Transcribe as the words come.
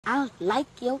I like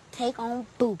your take on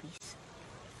boobies.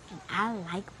 And I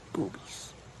like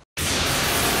boobies.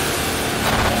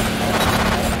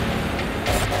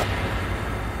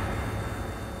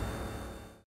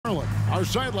 Our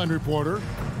sideline reporter,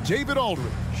 David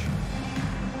Aldridge.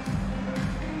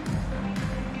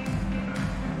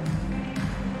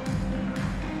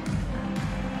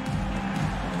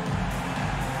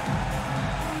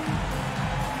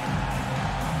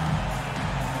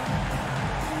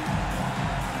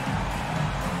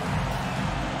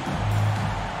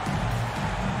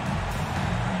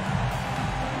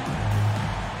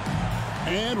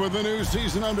 And with the new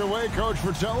season underway, Coach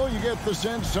Fratello, you get the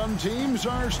sense some teams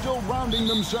are still rounding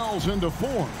themselves into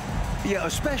form. Yeah,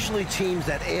 especially teams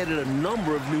that added a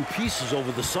number of new pieces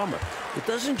over the summer. It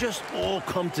doesn't just all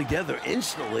come together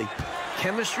instantly.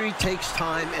 Chemistry takes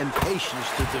time and patience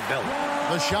to develop.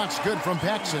 The shot's good from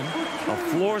Paxson. A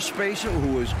floor spacer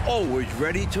who is always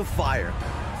ready to fire.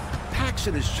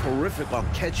 Paxson is terrific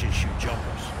on catch-and-shoot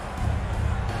jumpers.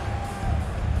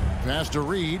 Pass to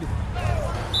Reed.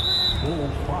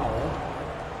 Bulls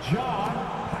foul.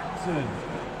 John Paxson.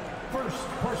 First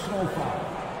personal foul.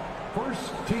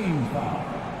 First team foul.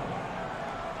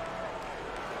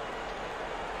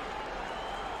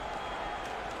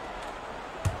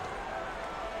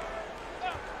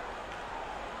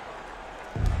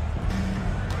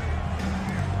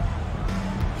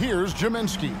 Here's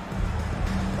Jaminski.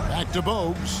 Back to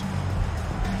Bogues.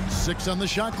 6 on the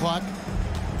shot clock.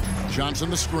 Johnson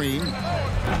the screen.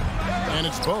 And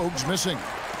it's Bogues missing.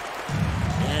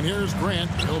 And here's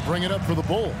Grant. He'll bring it up for the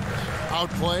Bulls.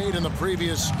 Outplayed in the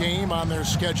previous game on their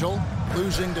schedule,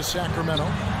 losing to Sacramento.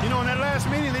 You know, in that last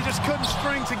meeting, they just couldn't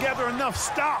string together enough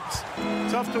stops.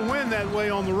 Tough to win that way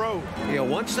on the road. Yeah,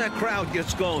 once that crowd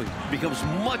gets going, it becomes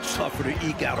much tougher to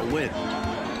eke out a win.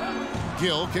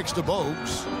 Gill kicks to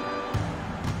Bogues.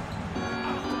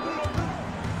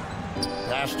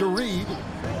 Pass to Reed.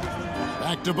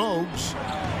 Back to Bogues.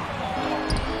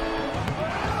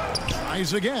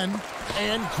 Tries again,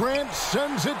 and Grant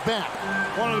sends it back.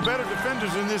 One of the better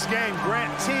defenders in this game.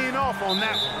 Grant teeing off on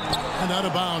that one. And out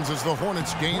of bounds as the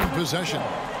Hornets gain possession.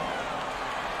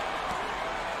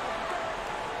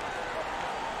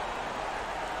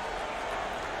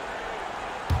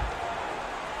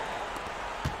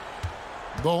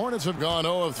 The Hornets have gone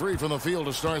 0 of 3 from the field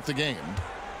to start the game.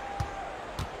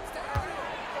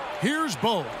 Here's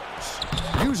Bogues.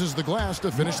 Uses the glass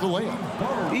to finish the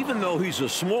layup. Even though he's a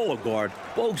smaller guard,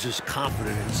 Bogues is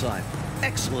confident inside.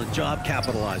 Excellent job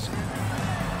capitalizing.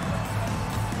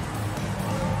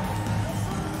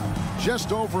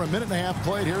 Just over a minute and a half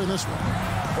played here in this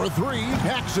one. For 3,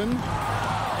 Paxson.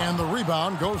 And the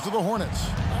rebound goes to the Hornets.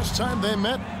 Last time they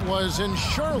met was in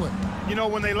Charlotte. You know,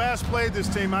 when they last played this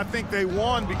team, I think they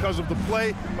won because of the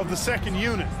play of the second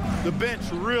unit. The bench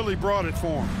really brought it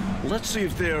for them. Let's see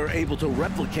if they're able to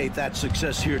replicate that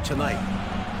success here tonight.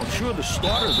 I'm sure the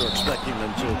starters are expecting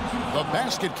them to. The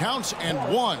basket counts and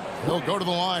 1. They'll go to the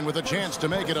line with a chance to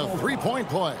make it a 3-point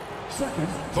play.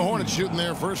 The Hornets shooting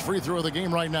their first free throw of the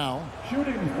game right now.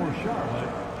 Shooting for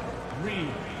Charlotte, Reed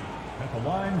at the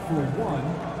line for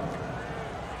 1.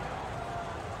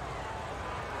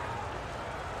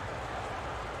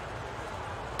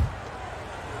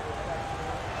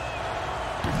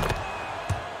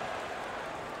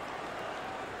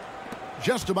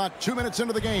 Just about 2 minutes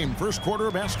into the game, first quarter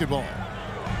of basketball.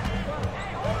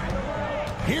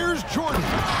 Here's Jordan,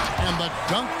 and the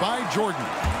dunk by Jordan.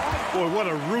 Boy, what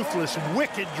a ruthless,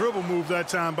 wicked dribble move that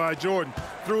time by Jordan.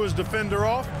 Threw his defender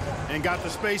off and got the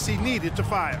space he needed to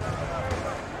fire.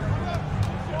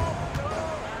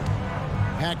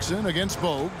 Paxson against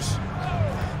Bogues.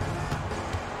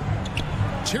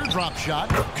 Teardrop shot,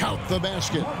 count the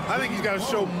basket. I think he's got to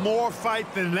show more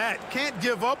fight than that. Can't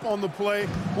give up on the play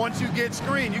once you get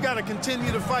screened. You got to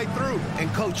continue to fight through.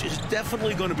 And coach is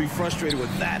definitely going to be frustrated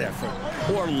with that effort,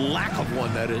 or lack of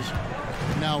one, that is.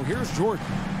 Now here's Jordan.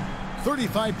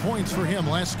 35 points for him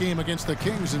last game against the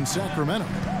Kings in Sacramento.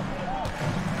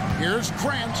 Here's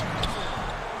Grant.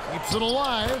 Keeps it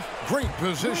alive. Great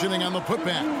positioning on the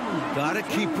putback. Got to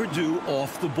keep Purdue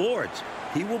off the boards.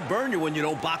 He will burn you when you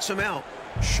don't box him out.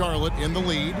 Charlotte in the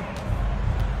lead.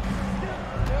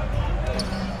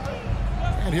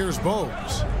 And here's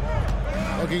Bogues.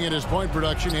 Looking at his point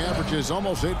production, he averages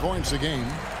almost 8 points a game.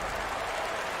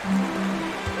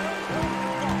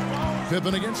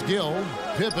 Pippen against Gill.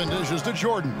 Pippen dishes to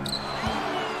Jordan.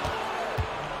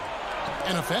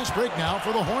 And a fast break now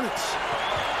for the Hornets.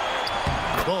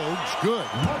 Bogues, good.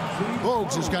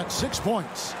 Bogues has got 6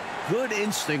 points. Good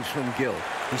instincts from Gill.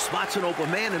 He spots an open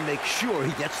man and makes sure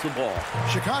he gets the ball.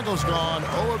 Chicago's gone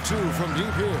 0 of 2 from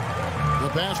deep here. The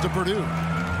pass to Purdue.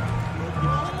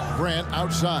 Grant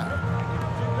outside.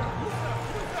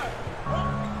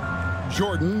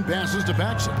 Jordan passes to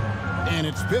Paxson. And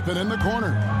it's Pippen in the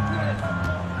corner.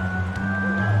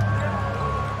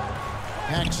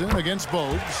 Paxson against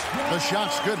Bogues. The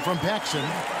shot's good from Paxson.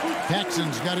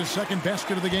 Paxson's got his second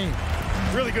basket of the game.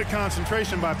 Really good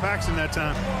concentration by Paxson that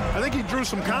time. I think he drew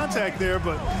some contact there,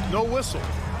 but no whistle.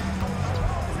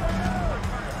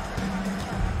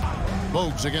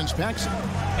 Bogues against Paxson.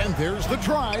 And there's the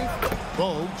drive.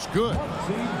 Bogues good.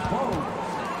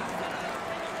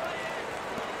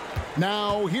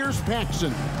 Now here's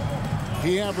Paxson.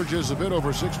 He averages a bit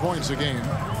over 6 points a game.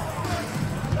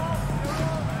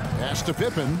 Pass to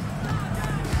Pippen.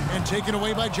 And taken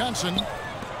away by Johnson.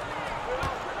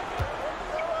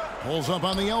 Pulls up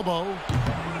on the elbow.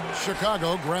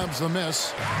 Chicago grabs the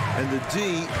miss. And the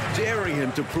D daring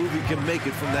him to prove he can make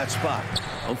it from that spot.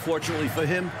 Unfortunately for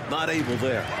him, not able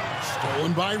there.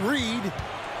 Stolen by Reed.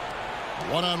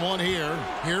 One-on-one here.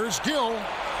 Here's Gill.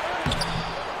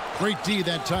 Great D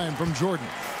that time from Jordan.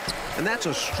 And that's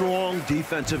a strong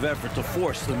defensive effort to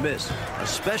force the miss,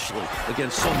 especially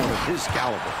against someone of his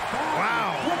caliber.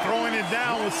 Wow, throwing it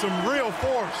down with some real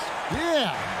force.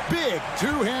 Yeah, big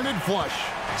two-handed flush.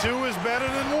 Two is better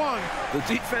than one. The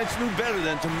defense knew better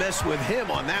than to mess with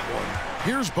him on that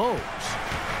one. Here's Bogues.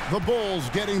 The Bulls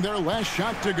getting their last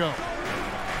shot to go.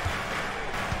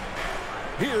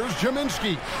 Here's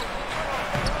Jaminski.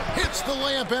 Hits the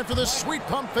layup after the sweet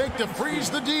pump fake to freeze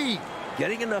the D.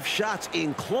 Getting enough shots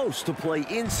in close to play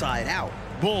inside out.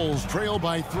 Bulls trail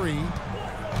by 3.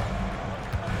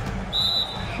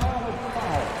 Charlotte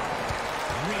foul.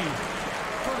 Reed,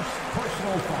 first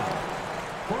personal foul.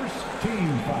 First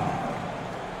team foul.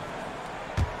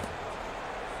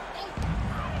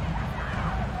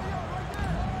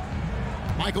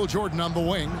 Michael Jordan on the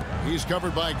wing. He's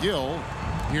covered by Gill.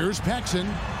 Here's Paxson.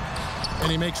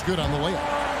 And he makes good on the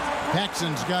layup.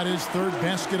 Paxson's got his third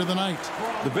basket of the night.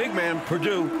 The big man,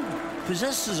 Purdue,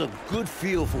 possesses a good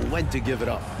feel for when to give it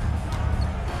up.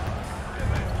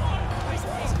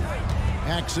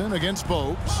 Paxson against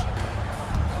Bogues.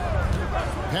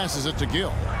 Passes it to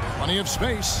Gill. Plenty of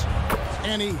space.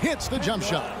 And he hits the jump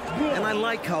shot. And I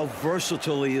like how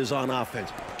versatile he is on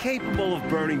offense. Capable of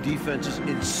burning defenses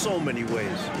in so many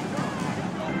ways.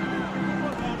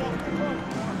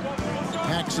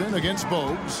 Paxson against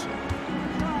Bogues.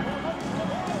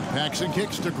 Paxson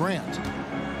kicks to Grant.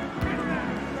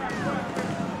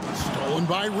 Stolen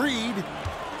by Reed.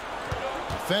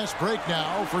 Fast break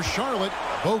now for Charlotte.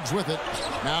 Bogues with it.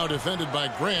 Now defended by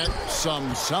Grant.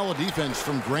 Some solid defense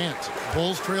from Grant.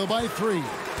 Bulls trail by 3.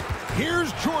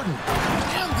 Here's Jordan.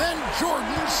 And then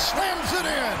Jordan slams it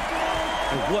in.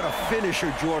 And what a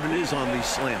finisher Jordan is on these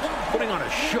slams. Putting on a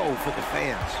show for the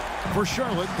fans. For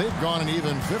Charlotte, they've gone an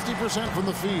even 50% from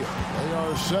the field. They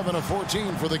are 7 of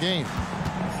 14 for the game.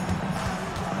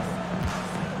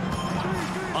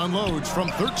 Unloads from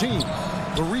 13.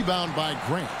 The rebound by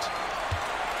Grant.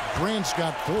 Grant's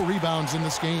got 4 rebounds in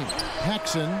this game.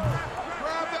 Paxson,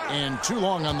 and too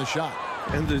long on the shot.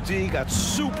 And the D got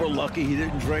super lucky he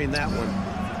didn't drain that one.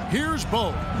 Here's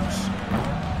Bogues.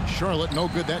 Charlotte no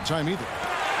good that time either.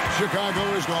 Chicago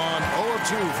is gone 0 of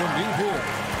 2 from deep here.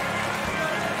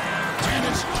 And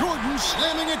it's Jordan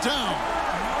slamming it down.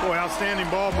 Boy, outstanding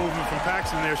ball movement from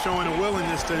Paxson there, showing a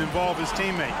willingness to involve his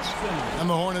teammates. And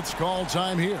the Hornets call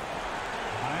time here.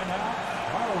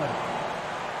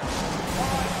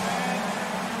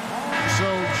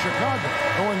 So Chicago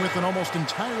going with an almost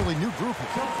entirely new group.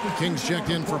 Kings checked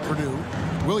in for Purdue.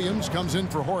 Williams comes in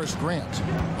for Horace Grant.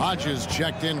 Hodges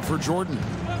checked in for Jordan.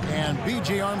 And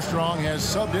B.J. Armstrong has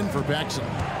subbed in for Paxson.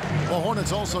 The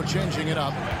Hornets also changing it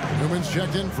up. Newman's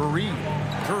checked in for Reed.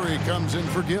 Curry comes in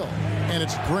for Gill. And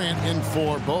it's Grant in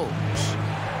for Bogues.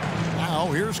 Now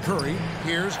here's Curry.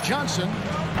 Here's Johnson.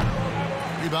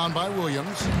 Rebound by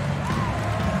Williams.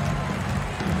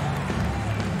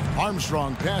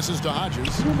 Armstrong passes to Hodges.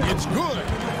 It's good.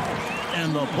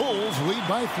 And the Bulls lead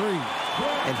by 3.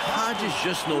 And Hodges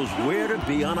just knows where to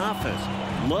be on offense.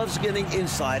 Loves getting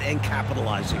inside and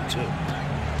capitalizing too.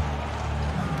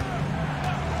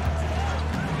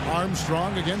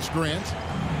 Armstrong against Grant.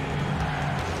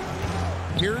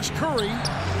 Here's Curry.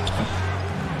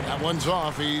 That one's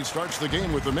off. He starts the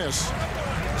game with the miss.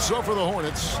 So for the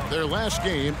Hornets, their last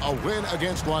game, a win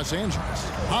against Los Angeles.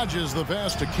 Hodges the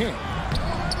pass to King.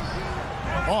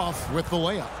 Off with the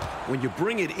layup. When you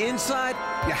bring it inside,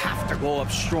 you have to go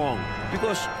up strong.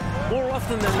 Because more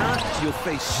often than not, you'll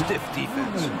face stiff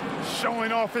defense.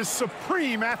 Showing off his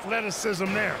supreme athleticism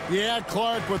there. Yeah,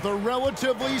 Clark with a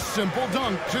relatively simple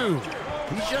dunk, too.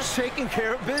 He's just taking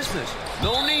care of business.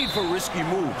 No need for risky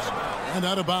moves. And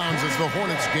out of bounds as the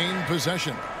Hornets gain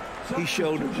possession. He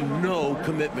showed no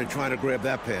commitment trying to grab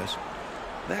that pass.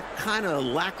 That kind of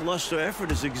lackluster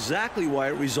effort is exactly why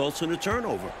it results in a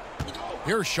turnover.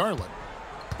 Here's Charlotte.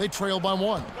 They trail by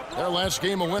 1. Their last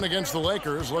game a win against the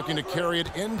Lakers, looking to carry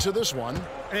it into this one.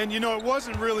 And, you know, it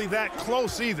wasn't really that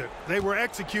close either. They were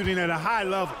executing at a high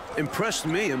level. Impressed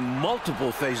me in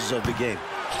multiple phases of the game.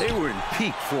 They were in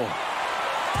peak form.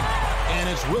 And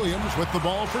it's Williams with the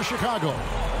ball for Chicago.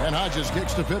 And Hodges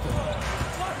kicks to Pippen.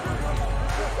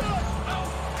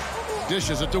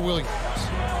 Dishes it to Williams.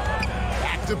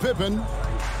 Back to Pippen.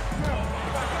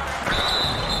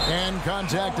 And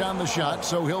contact on the shot,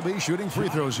 so he'll be shooting free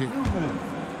throws here.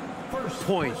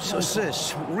 Points,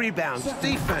 assists, rebounds,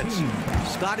 defense.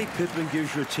 Scottie Pippen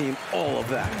gives your team all of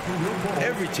that.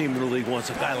 Every team in the league wants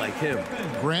a guy like him.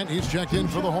 Grant, he's checked in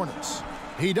for the Hornets.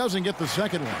 He doesn't get the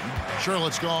second one.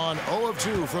 Charlotte's gone 0 of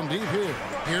 2 from deep here.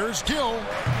 Here's Gill.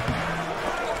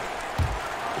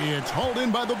 It's hauled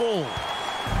in by the Bulls.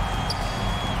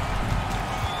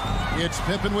 It's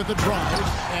Pippen with the drive,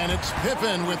 and it's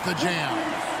Pippen with the jam.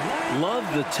 Love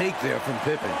the take there from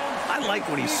Pippen. I like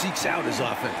when he seeks out his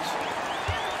offense.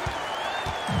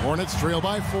 Hornets trail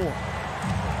by 4.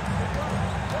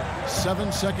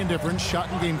 7-second difference, shot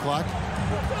and game clock.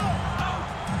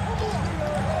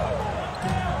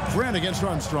 Grant against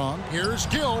Armstrong. Here's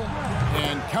Gill,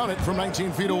 and count it from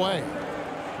 19 feet away.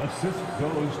 Assist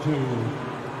goes to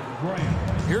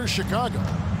Grant. Here's Chicago.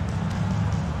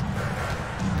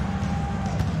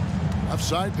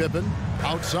 Offside Pippen,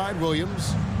 outside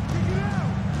Williams.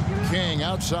 King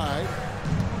outside.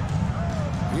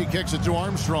 He kicks it to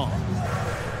Armstrong.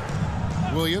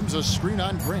 Williams, a screen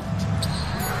on Grant.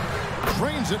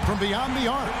 Trains it from beyond the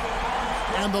arc.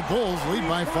 And the Bulls lead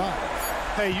by 5.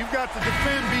 Hey, you've got to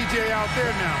defend BJ out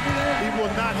there now. He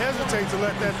will not hesitate to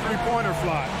let that three-pointer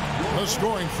fly. The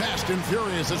scoring fast and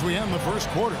furious as we end the first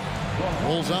quarter.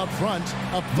 Bulls out front,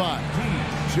 up 5.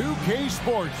 2K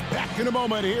Sports back in a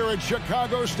moment here at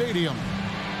Chicago Stadium.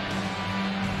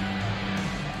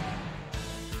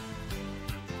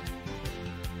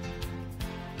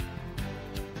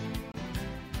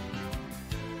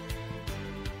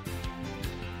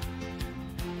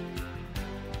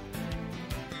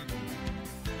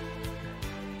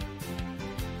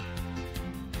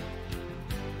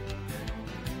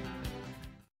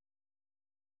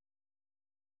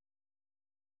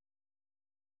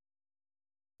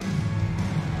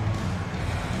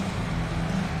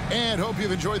 And hope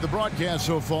you've enjoyed the broadcast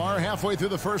so far. Halfway through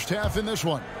the first half in this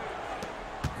one.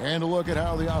 And a look at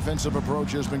how the offensive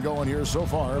approach has been going here so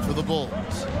far for the Bulls.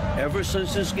 Ever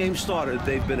since this game started,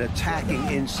 they've been attacking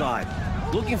inside,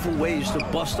 looking for ways to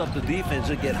bust up the defense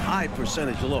and get high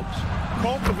percentage looks.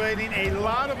 Cultivating a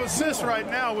lot of assists right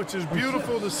now, which is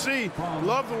beautiful to see.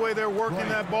 Love the way they're working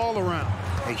that ball around.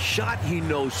 A shot he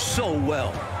knows so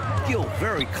well. Gill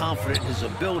very confident in his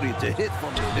ability to hit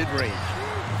from the mid-range.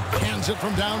 Hands it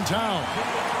from downtown.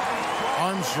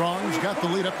 Armstrong's got the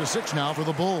lead up to 6 now for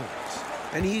the Bulls.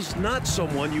 And he's not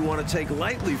someone you want to take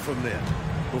lightly from there.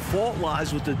 The fault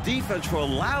lies with the defense for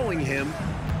allowing him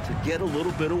to get a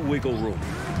little bit of wiggle room.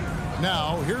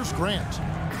 Now, here's Grant.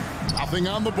 Nothing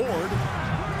on the board.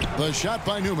 The shot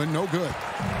by Newman, no good.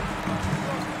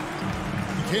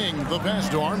 King, the pass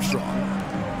to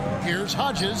Armstrong. Here's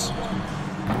Hodges.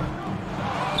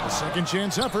 A second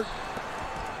chance effort.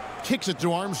 Kicks it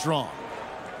to Armstrong.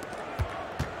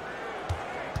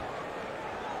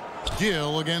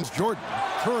 Gill against Jordan.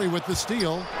 Curry with the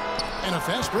steal. And a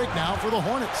fast break now for the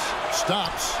Hornets.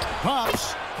 Stops,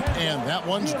 pops, and that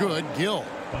one's good. Gill.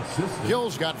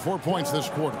 Gill's got 4 points this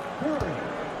quarter.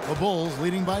 The Bulls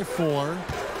leading by 4.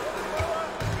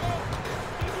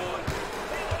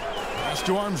 Pass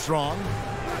to Armstrong.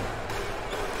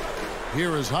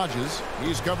 Here is Hodges.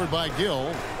 He's covered by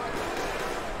Gill.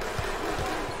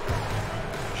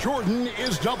 Jordan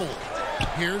is doubled.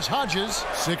 Here's Hodges,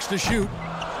 6 to shoot.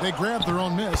 They grab their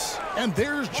own miss. And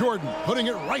there's Jordan putting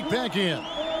it right back in.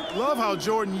 Love how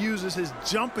Jordan uses his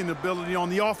jumping ability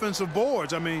on the offensive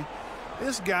boards. I mean,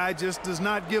 this guy just does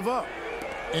not give up.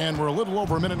 And we're a little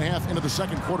over a minute and a half into the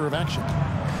second quarter of action.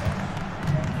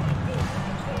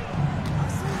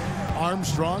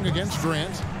 Armstrong against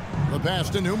Grant. The pass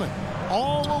to Newman.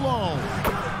 All alone.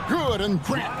 Good, and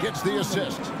Grant gets the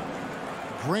assist.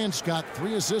 Grant's got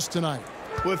 3 assists tonight.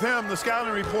 With him, the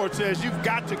scouting report says you've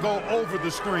got to go over the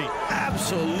screen.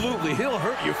 Absolutely. He'll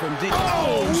hurt you from deep.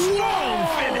 Oh, strong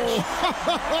finish.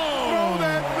 Throw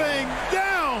that thing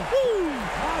down.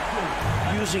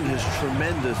 Woo. Using his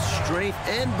tremendous strength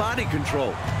and body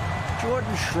control,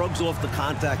 Jordan shrugs off the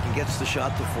contact and gets the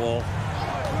shot to fall.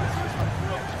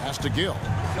 Pass to Gill.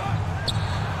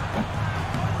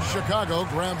 Chicago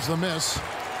grabs the miss.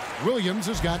 Williams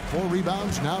has got 4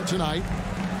 rebounds now tonight.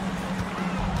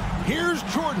 Here's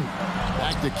Jordan.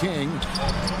 Back to King.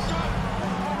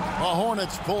 The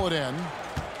Hornets pull it in.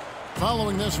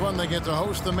 Following this one, they get to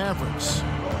host the Mavericks.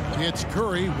 It's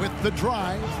Curry with the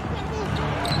drive.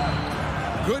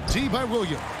 Good tee by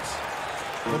Williams.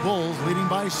 The Bulls leading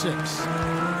by 6.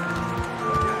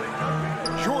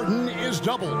 Jordan is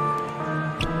doubled.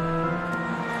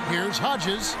 Here's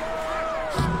Hodges.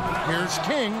 Here's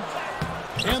King.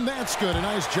 And that's good. A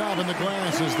nice job in the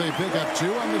glass as they pick up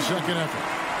 2 on the second effort.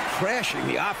 Crashing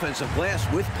the offensive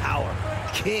glass with power.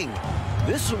 King.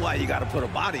 This is why you got to put a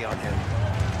body on him.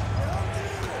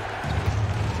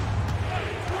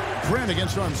 Grant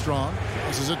against Armstrong.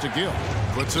 This is it to Gill.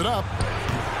 Puts it up.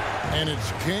 And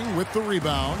it's King with the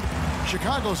rebound.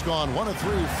 Chicago's gone 1 of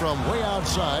 3 from way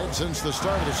outside since the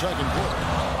start of the second quarter.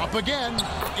 Up again.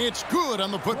 It's good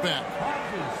on the putback.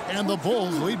 And the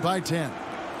Bulls lead by 10.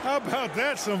 How about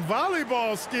that? Some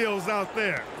volleyball skills out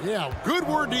there. Yeah, good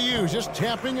word to use. Just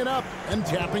tapping it up and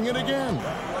tapping it again.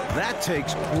 That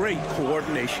takes great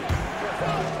coordination.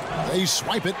 They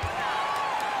swipe it.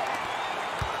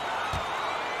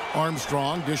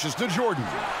 Armstrong dishes to Jordan.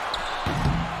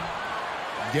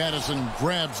 Gaddison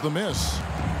grabs the miss.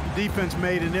 The defense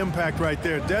made an impact right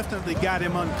there. Definitely got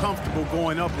him uncomfortable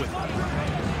going up with it.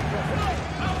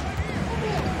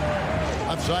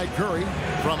 Outside Curry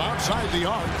from outside the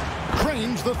arc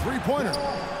drains the three-pointer.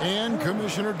 And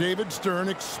Commissioner David Stern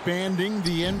expanding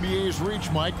the NBA's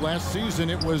reach, Mike. Last season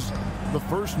it was the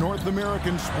first North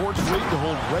American sports league to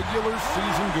hold regular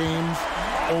season games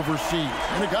overseas,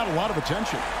 and it got a lot of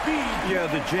attention. Yeah,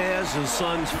 the Jazz and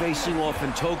Suns facing off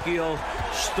in Tokyo.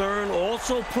 Stern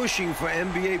also pushing for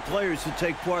NBA players to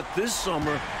take part this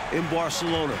summer in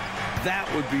Barcelona. That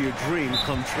would be a dream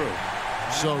come true.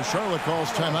 So Charlotte calls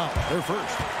timeout. They're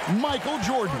first. Michael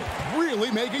Jordan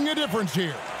really making a difference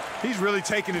here. He's really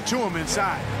taking it to him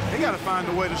inside. They got to find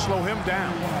a way to slow him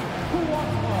down.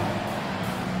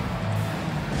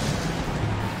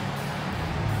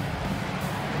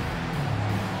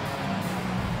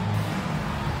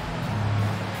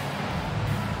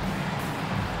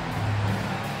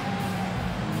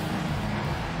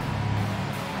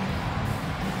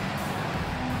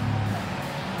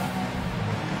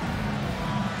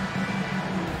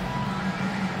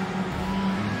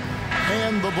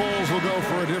 And the Bulls will go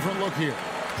for a different look here.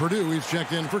 Purdue is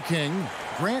checked in for King.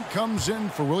 Grant comes in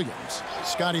for Williams.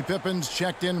 Scottie Pippen's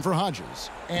checked in for Hodges.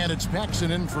 And it's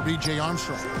Paxson in for B.J.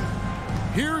 Armstrong.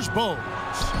 Here's Bogues.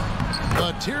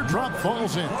 The teardrop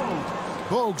falls in.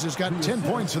 Bogues has got 10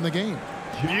 points in the game.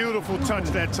 Beautiful touch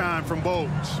that time from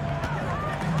Bogues.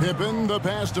 Pippen, the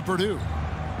pass to Purdue.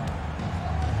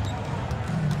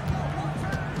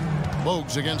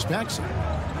 Bogues against Paxson.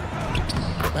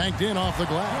 Banked in off the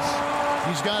glass.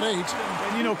 He's got 8.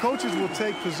 And, you know, coaches will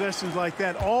take possessions like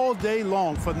that all day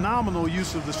long. Phenomenal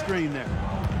use of the screen there.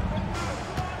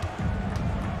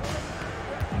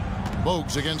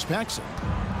 Bogues against Paxson.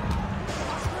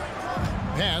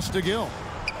 Pass to Gill.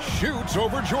 Shoots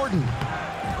over Jordan.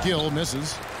 Gill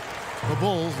misses. The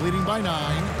Bulls leading by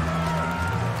 9.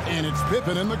 And it's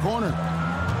Pippen in the corner.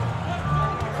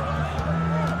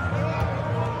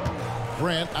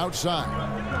 Grant outside.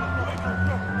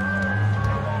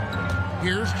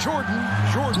 Here's Jordan.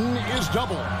 Jordan is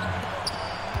double.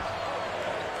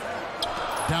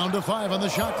 Down to 5 on the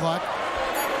shot clock.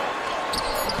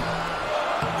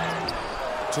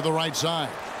 To the right side.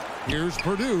 Here's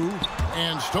Purdue.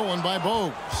 And stolen by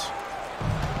Bogues.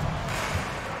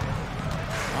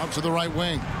 Out to the right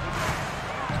wing.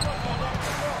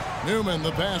 Newman,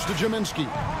 the pass to Jaminski.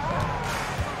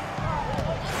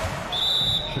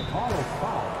 Chicago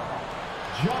foul.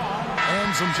 John.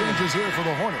 And some changes here for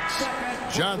the Hornets.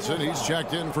 Johnson, he's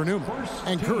checked in for Newman.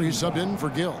 And Curry subbed in for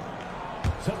Gill.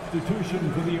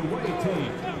 Substitution for the away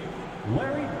team.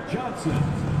 Larry Johnson.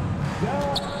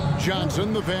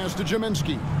 Johnson, the pass to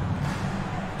Jaminski.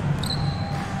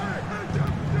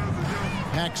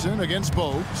 Paxson against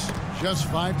Bogues. Just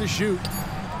 5 to shoot.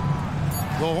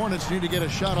 The Hornets need to get a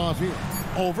shot off here.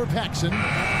 Over Paxson.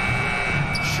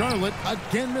 Charlotte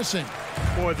again missing.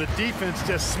 Boy, the defense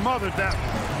just smothered that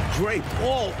one. Drape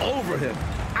all over him.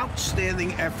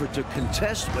 Outstanding effort to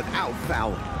contest without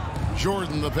fouling.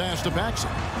 Jordan, the pass to Paxson.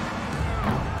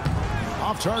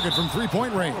 Off target from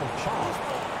three-point range.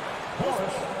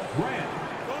 Horace Grant.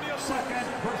 Second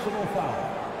personal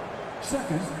foul.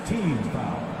 Second team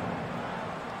foul.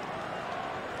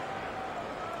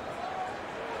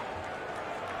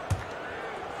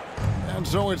 And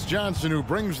so it's Johnson who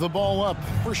brings the ball up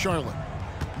for Charlotte.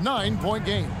 9-point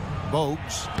game.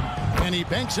 Bogues. And he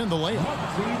banks in the layup.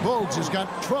 Bogues has got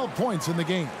 12 points in the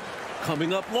game.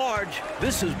 coming up large.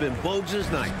 This has been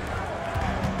Bogues' night.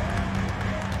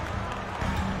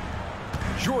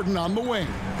 Jordan on the wing,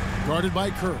 guarded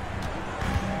by Curry.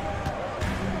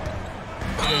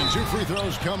 And 2 free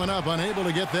throws coming up, unable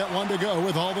to get that one to go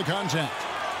with all the contact.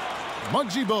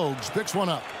 Muggsy Bogues picks one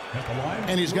up,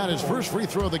 and he's got his first free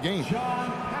throw of the game.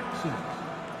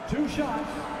 2 shots.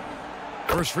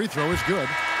 First free throw is good.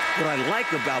 What I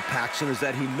like about Paxson is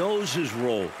that he knows his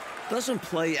role, doesn't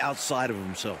play outside of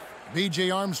himself.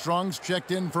 B.J. Armstrong's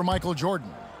checked in for Michael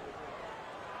Jordan.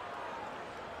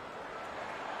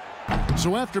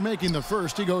 So after making the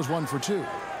first, he goes 1 for 2.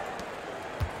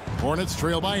 Hornets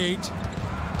trail by 8.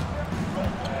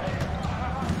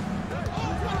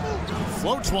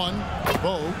 Floats one.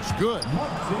 Bogues, good.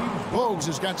 Bogues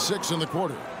has got 6 in the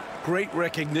quarter. Great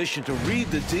recognition to read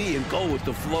the D and go with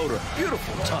the floater.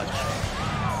 Beautiful touch.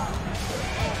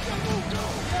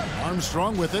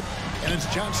 Armstrong with it, and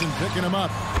it's Johnson picking him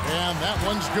up. And that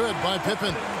one's good by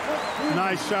Pippen.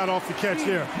 Nice shot off the catch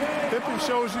there. Pippen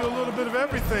shows you a little bit of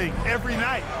everything every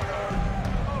night.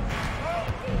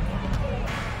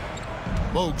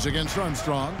 Bogues against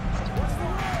Armstrong.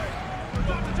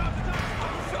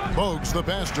 Bogues the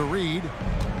pass to Reed.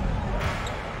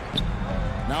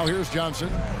 Now here's Johnson.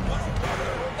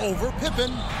 Over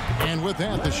Pippen. And with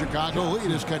that, the Chicago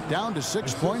lead is cut down to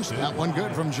 6 points. That one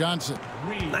good from Johnson.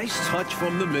 Nice touch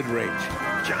from the mid-range.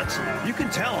 Johnson, you can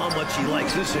tell how much he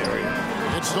likes this area.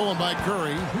 It's stolen by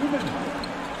Curry.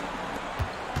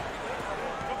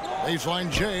 Baseline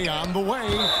J on the way.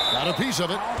 Got a piece of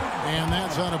it. And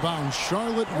that's out of bounds.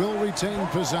 Charlotte will retain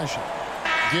possession.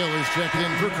 Gill is checked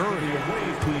in for Curry.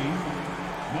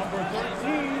 Number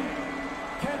 13,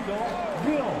 Kendall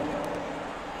Gill.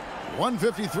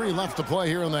 1:53 left to play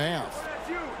here in the half.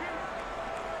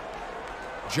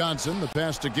 Johnson, the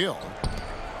pass to Gill.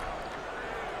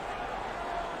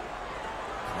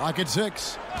 Clock at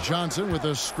 6. Johnson with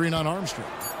a screen on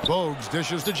Armstrong. Bogues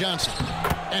dishes to Johnson.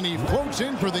 And he floats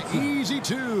in for the easy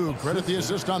 2. Credit the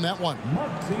assist on that one.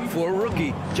 For a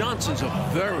rookie, Johnson's a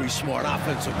very smart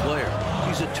offensive player.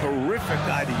 He's a terrific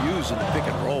guy to use in the pick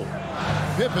and roll.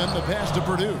 Pippen, the pass to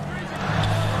Purdue.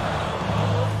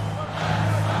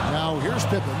 Now here's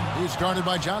Pippen. He's guarded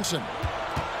by Johnson.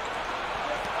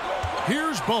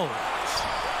 Here's Bogues.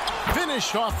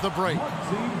 Finished off the break.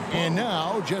 And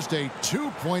now just a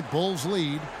 2-point Bulls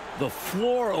lead. The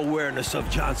floor awareness of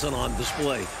Johnson on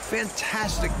display.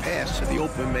 Fantastic pass to the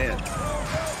open man.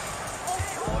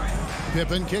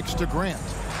 Pippen kicks to Grant.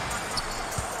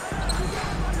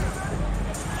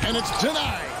 And it's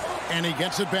denied. And he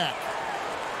gets it back.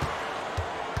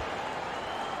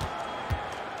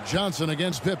 Johnson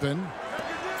against Pippen.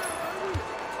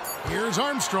 Here's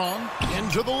Armstrong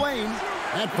into the lane.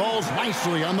 That falls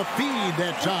nicely on the feed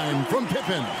that time from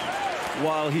Pippen.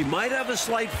 While he might have a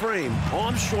slight frame,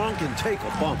 Armstrong can take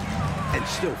a bump and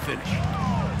still finish.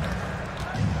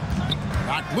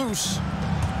 Knocked loose.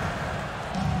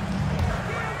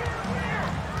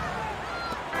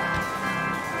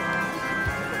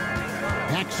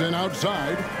 Paxson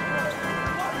outside.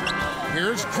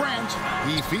 Here's Grant.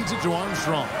 He feeds it to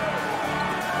Armstrong.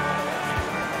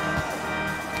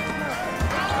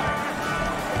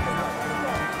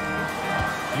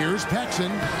 Here's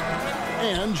Paxson.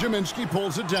 And Jiminski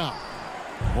pulls it down.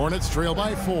 Hornets trail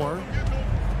by 4.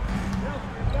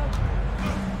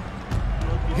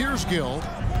 Here's Gill.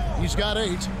 He's got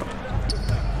 8.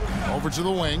 Over to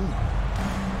the wing.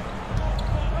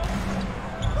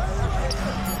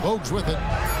 Bogues with it.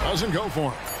 Doesn't go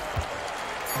for him.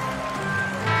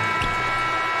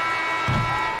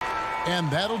 And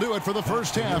that'll do it for the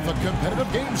first half. A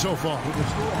competitive game so far.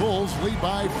 Bulls lead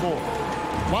by 4.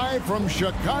 Live from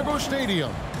Chicago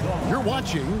Stadium, you're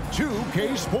watching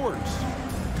 2K Sports.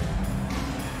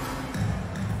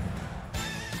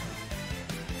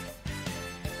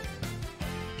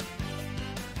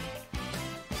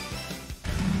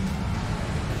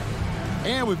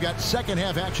 And we've got second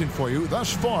half action for you.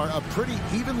 Thus far, a pretty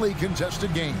evenly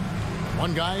contested game.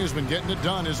 One guy who's been getting it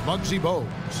done is Muggsy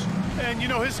Bogues. And, you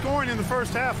know, his scoring in the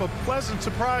first half, a pleasant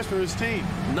surprise for his team.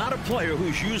 Not a player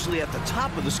who's usually at the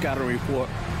top of the scouting report,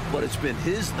 but it's been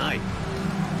his night.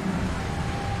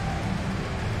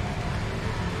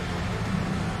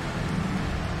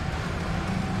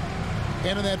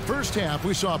 And in that first half,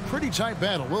 we saw a pretty tight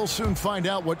battle. We'll soon find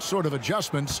out what sort of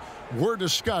adjustments were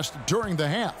discussed during the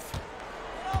half.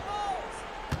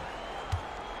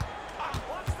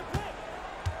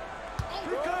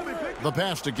 The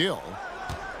pass to Gill.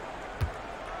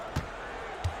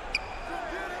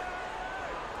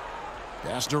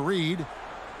 Pass to Reed.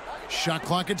 Shot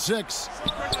clock at 6.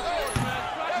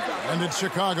 And it's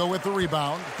Chicago with the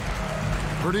rebound.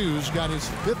 Purdue's got his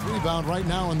 5th rebound right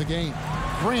now in the game.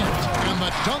 Grant, and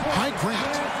the dunk by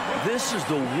Grant. This is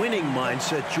the winning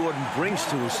mindset Jordan brings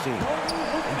to his team.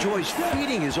 Enjoys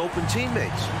feeding his open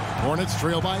teammates. Hornets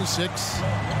trail by 6.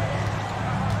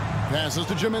 Passes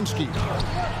to Jaminski.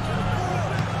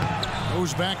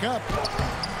 Goes back up.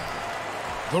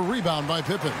 The rebound by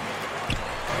Pippen.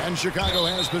 And Chicago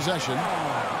has possession.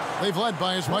 They've led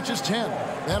by as much as 10.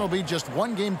 That'll be just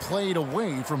 1 game played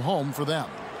away from home for them.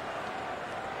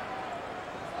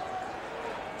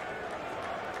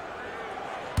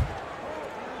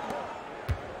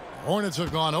 Hornets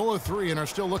have gone 0 of 3 and are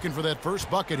still looking for that first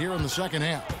bucket here in the second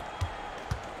half.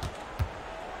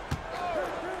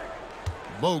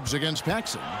 Bogues against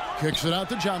Paxson. Kicks it out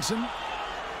to Johnson.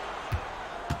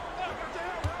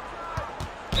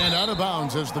 And out of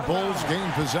bounds as the Bulls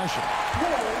gain possession.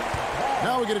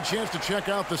 Now we get a chance to check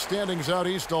out the standings out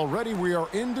east. Already we are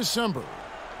in December.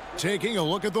 Taking a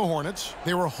look at the Hornets.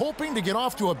 They were hoping to get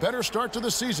off to a better start to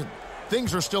the season.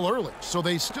 Things are still early, so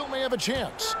they still may have a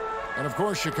chance. And of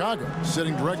course, Chicago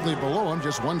sitting directly below them,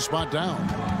 just 1 spot down.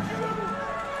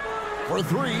 For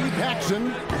 3, Paxson.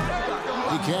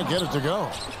 He can't get it to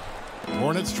go.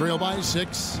 Hornets trail by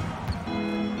 6.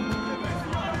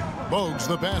 Bogues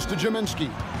the pass to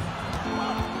Jaminski.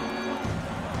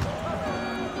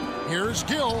 Here's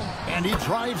Gill, and he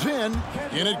drives in.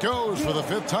 In it goes for the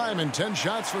 5th time and 10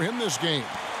 shots for him this game.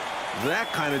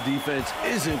 That kind of defense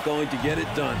isn't going to get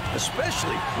it done,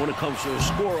 especially when it comes to a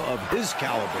scorer of his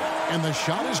caliber. And the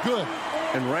shot is good.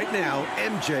 And right now,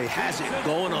 MJ has it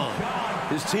going on.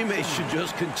 His teammates should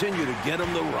just continue to get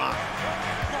him the rock.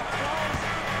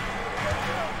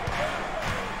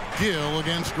 Gill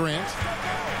against Grant.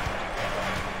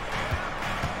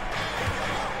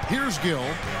 Here's Gill.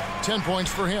 10 points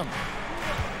for him.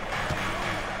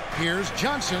 Here's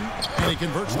Johnson, and he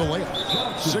converts the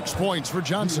layup. 6 points for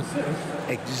Johnson.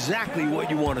 Exactly what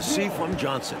you want to see from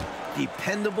Johnson.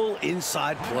 Dependable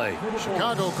inside play.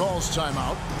 Chicago calls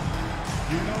timeout.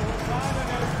 You know what time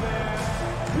it is, man.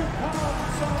 Here comes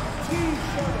some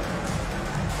T-shirts.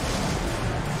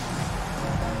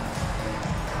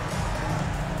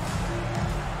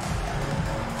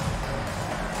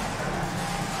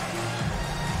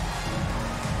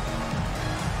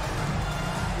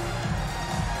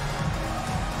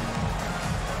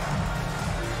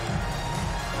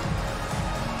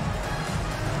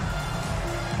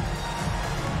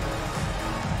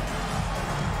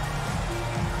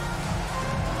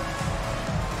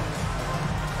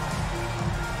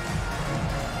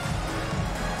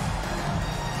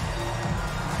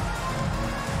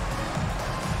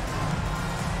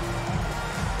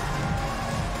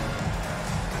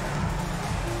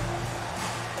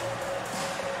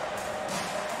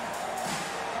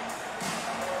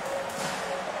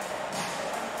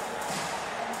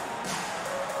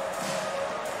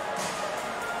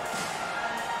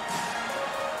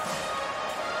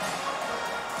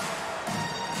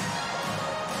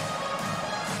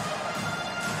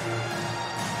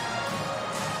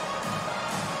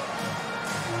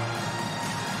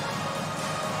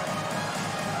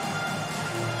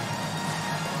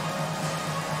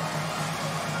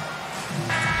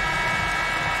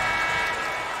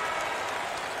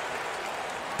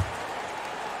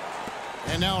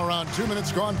 And now around 2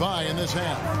 minutes gone by in this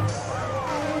half.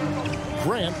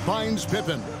 Grant finds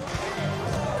Pippen.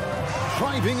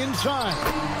 Driving inside.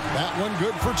 That one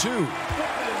good for 2.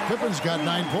 Pippen's got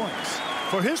 9 points.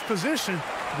 For his position,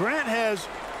 Grant has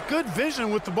good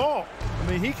vision with the ball. I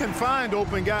mean, he can find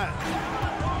open guys.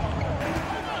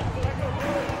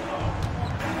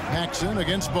 Paxson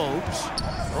against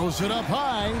Bogues. Throws it up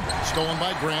high. Stolen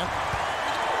by Grant.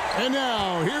 And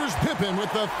now here's Pippen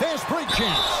with the fast break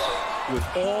chance. With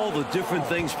all the different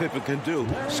things Pippen can do,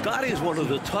 Scotty is one of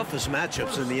the toughest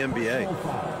matchups in the NBA.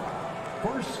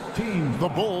 First team. The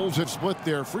Bulls have split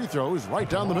their free throws right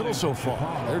down the middle so far.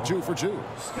 They're 2 for 2.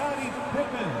 Scotty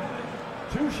Pippen.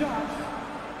 2 shots.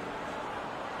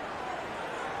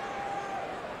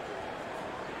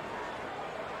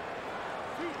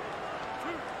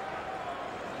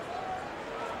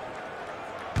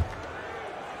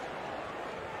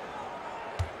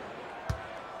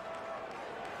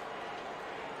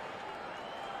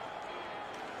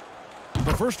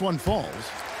 The first one falls.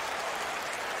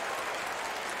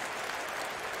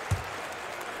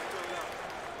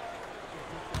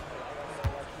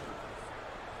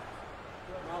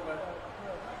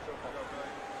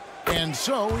 And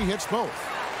so he hits both.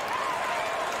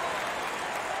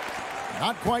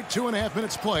 Not quite 2.5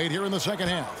 minutes played here in the second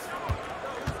half.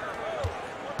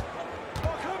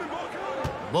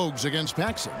 Bogues against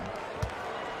Paxson.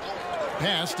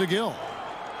 Pass to Gill.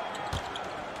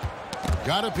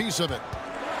 got a piece of it.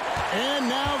 And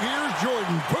now here's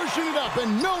Jordan pushing it up,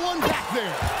 and no one back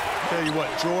there. Tell you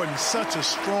what, Jordan's such a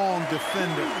strong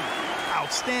defender.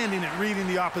 Outstanding at reading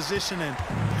the opposition and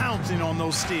pouncing on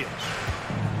those steals.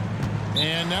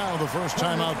 And now the first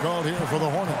timeout called here for the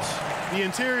Hornets. The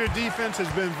interior defense has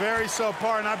been very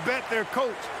subpar, and I bet their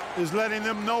coach is letting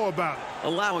them know about it.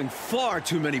 Allowing far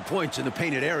too many points in the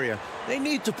painted area. They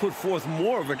need to put forth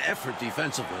more of an effort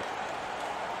defensively.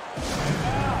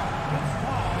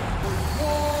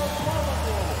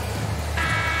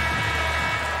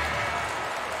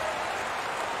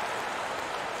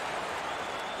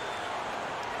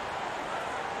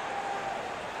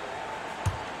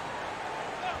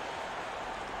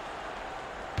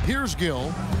 Here's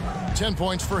Gill. 10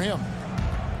 points for him.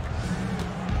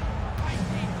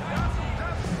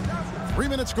 3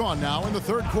 minutes gone now in the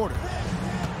third quarter.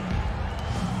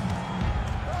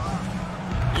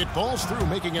 It falls through,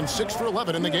 making him 6 for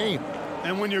 11 in the game.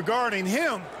 And when you're guarding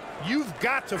him, you've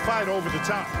got to fight over the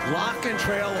top. Lock and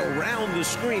trail around the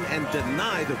screen and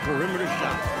deny the perimeter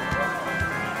shot.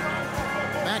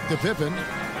 Back to Pippen.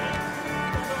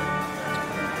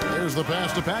 There's the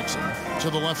pass to Paxson to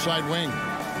the left side wing.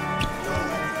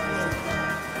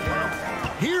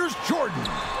 Here's Jordan.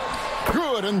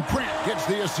 Good, and Grant gets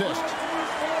the assist.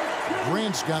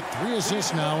 Grant's got 3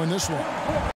 assists now in this one.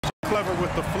 Clever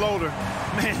with the floater.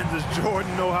 Man, does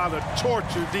Jordan know how to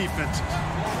torture defenses.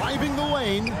 Driving the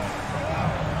lane.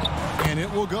 And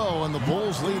it will go, and the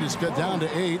Bulls' lead is cut down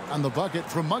to 8 on the bucket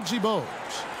from Muggsy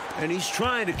Bogues. And he's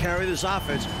trying to carry this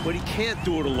offense, but he can't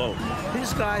do it alone.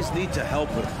 His guys need to help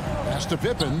him. Pass to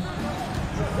Pippen.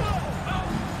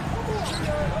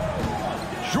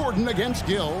 Jordan against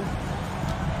Gill.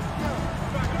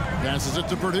 Passes it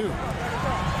to Purdue.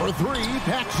 For 3,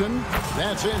 Paxson.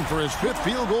 That's in for his 5th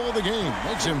field goal of the game.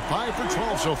 Makes him 5 for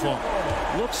 12 so far.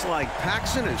 Looks like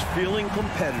Paxson is feeling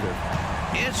competitive.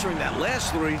 Answering that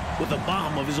last 3 with a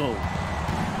bomb of his own.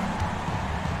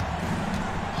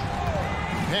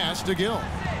 Pass to Gill.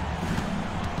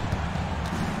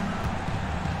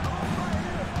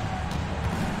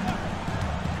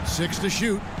 Six to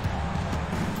shoot.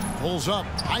 Pulls up,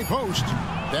 high post.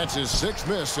 That's his 6th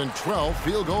miss and 12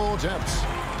 field goal attempts.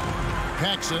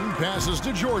 Paxson passes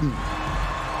to Jordan.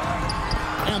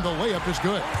 And the layup is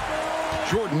good.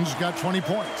 Jordan's got 20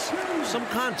 points. Some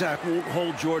contact won't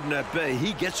hold Jordan at bay.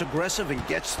 He gets aggressive and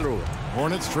gets through it.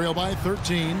 Hornets trail by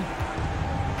 13.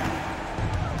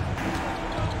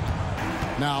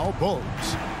 Now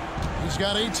Bogues. He's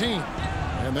got 18.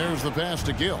 And there's the pass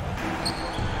to Gill.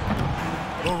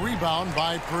 The rebound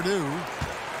by Purdue.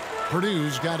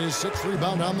 Purdue's got his 6th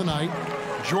rebound on the night.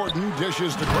 Jordan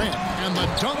dishes to Grant. And the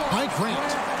dunk by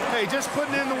Grant. Hey, just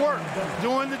putting in the work,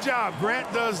 doing the job.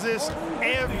 Grant does this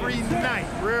every night.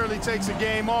 Rarely takes a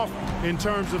game off in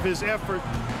terms of his effort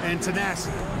and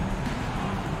tenacity.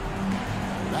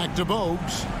 Back to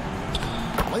Bogues.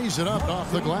 Lays it up off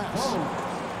the glass.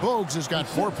 Bogues has got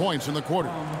 4 points in the quarter.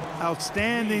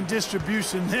 Outstanding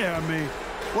distribution there. I mean,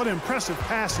 what impressive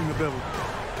passing ability.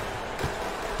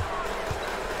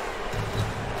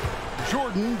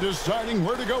 Jordan deciding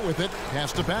where to go with it.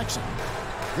 Pass to Paxson.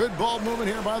 Good ball movement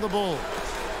here by the Bulls.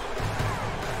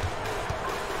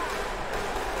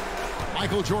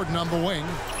 Michael Jordan on the wing.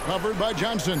 Covered by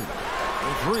Johnson.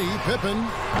 For 3, Pippen.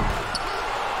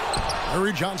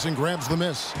 Larry Johnson grabs the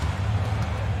miss.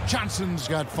 Johnson's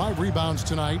got 5 rebounds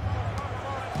tonight.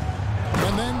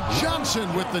 And then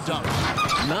Johnson with the dunk.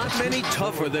 Not many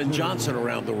tougher than Johnson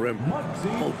around the rim.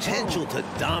 Potential to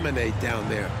dominate down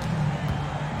there.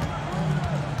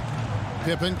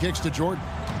 Pippen kicks to Jordan.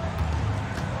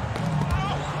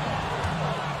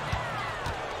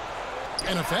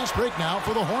 And a fast break now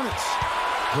for the Hornets.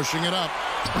 Pushing it up.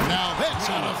 Now that's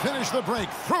how to finish the break.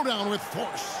 Throw down with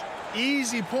force.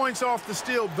 Easy points off the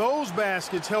steal. Those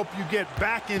baskets help you get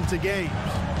back into games.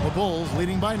 The Bulls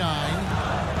leading by 9.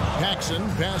 Paxson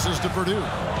passes to Purdue.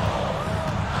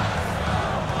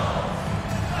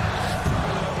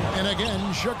 And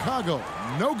again, Chicago.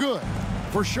 No good.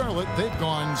 For Charlotte, they've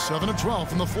gone 7 of 12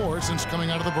 from the floor since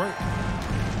coming out of the break.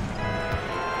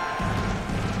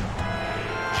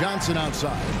 Johnson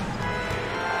outside.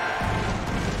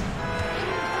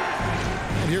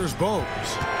 And here's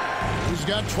Bogues. He's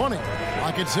got 20.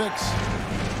 Lock at 6.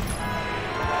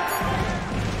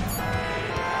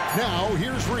 Now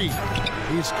here's Reed.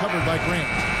 He's covered by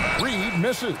Grant. Reed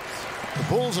misses. The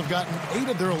Bulls have gotten 8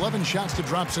 of their 11 shots to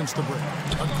drop since the break.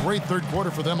 A great third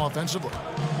quarter for them offensively.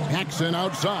 Paxson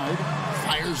outside.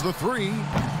 Fires the 3.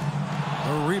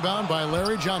 A rebound by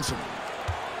Larry Johnson.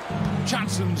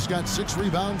 Johnson's got 6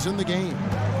 rebounds in the game.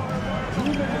 2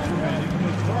 minutes remaining in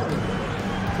the quarter.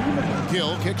 2 minutes.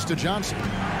 Gill kicks to Johnson.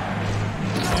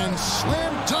 And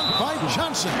slam dunk by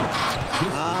Johnson.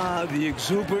 Ah, the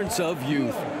exuberance of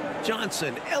youth.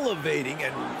 Johnson elevating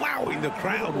and wowing the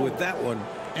crowd with that one.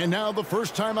 And now the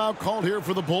first timeout called here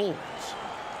for the Bulls.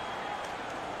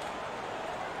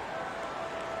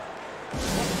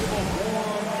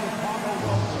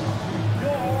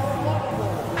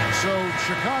 So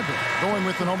Chicago going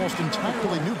with an almost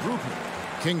entirely new group here.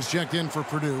 Kings checked in for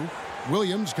Purdue.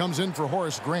 Williams comes in for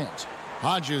Horace Grant.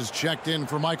 Hodges checked in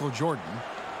for Michael Jordan.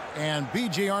 And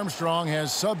B.J. Armstrong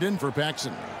has subbed in for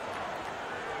Paxson.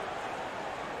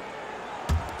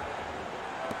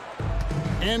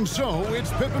 And so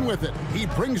it's Pippen with it. He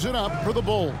brings it up for the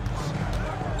Bulls.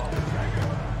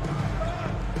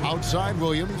 Outside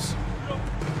Williams.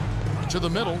 To the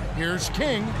middle. Here's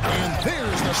King. And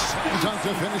there's the slam dunk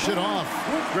to finish it off.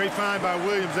 Great find by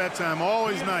Williams that time.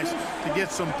 Always nice to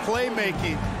get some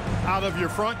playmaking out of your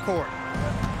front court.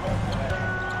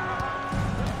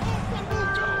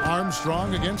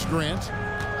 Armstrong against Grant.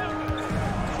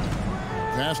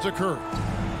 Pass to Curry.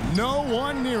 No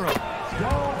one near him.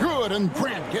 Good, and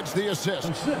Grant gets the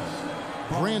assist.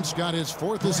 Grant's got his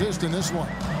 4th assist in this one.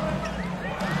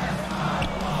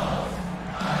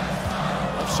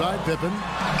 Offside Pippen.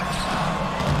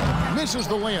 Misses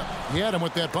the layup. He had him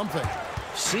with that pump fake.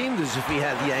 Seemed as if he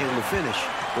had the angle to finish,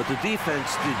 but the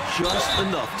defense did just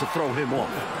enough to throw him off.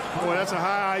 Boy, that's a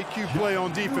high IQ play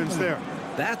on defense there.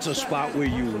 That's a spot where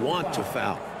you want to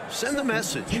foul. Send the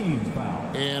message.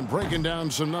 And breaking down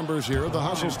some numbers here, the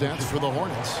hustle stats for the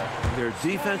Hornets. Their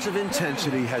defensive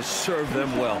intensity has served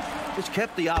them well. It's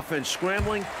kept the offense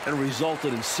scrambling and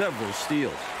resulted in several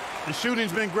steals. The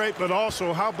shooting's been great, but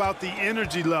also how about the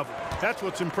energy level? That's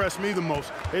what's impressed me the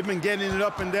most. They've been getting it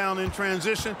up and down in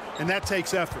transition, and that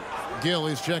takes effort. Gill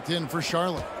is checked in for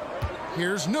Charlotte.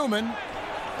 Here's Newman.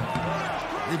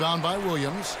 Rebound by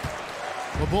Williams.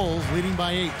 The Bulls leading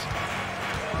by 8.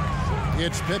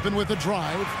 It's Pippen with the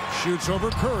drive. Shoots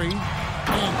over Curry.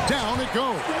 And down it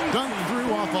goes. Dunked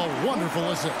through off a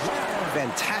wonderful assist.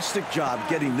 Fantastic job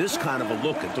getting this kind of a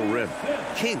look at the rim.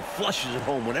 King flushes it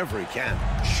home whenever he can.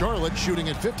 Charlotte shooting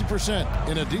at 50%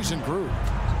 in a decent group.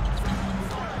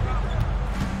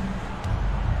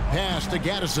 Pass to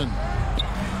Gaddison.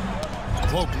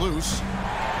 Cloak loose.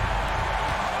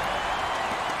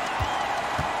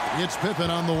 It's Pippen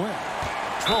on the win.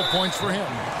 12 points for him.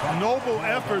 Noble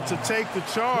effort to take the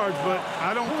charge, but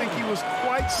I don't think he was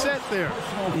quite set there.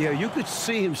 Yeah, you could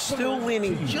see him still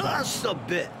leaning just a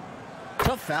bit.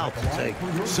 Tough foul to take.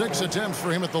 6 attempts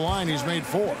for him at the line. He's made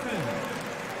 4.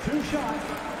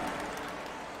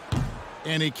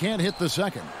 And he can't hit the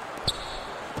second.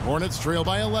 Hornets trail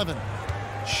by 11.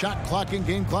 Shot clock and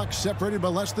game clock separated by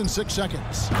less than 6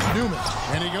 seconds. Newman.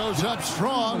 And he goes up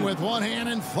strong with one hand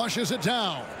and flushes it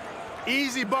down.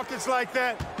 Easy buckets like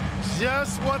that,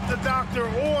 just what the doctor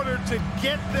ordered to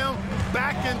get them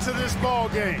back into this ball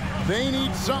game. They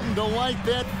need something to light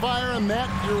that fire, and that,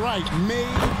 you're right, may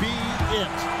be it.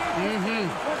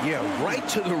 Yeah, right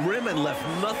to the rim and left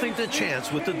nothing to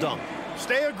chance with the dunk.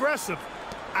 Stay aggressive.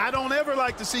 I don't ever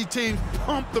like to see teams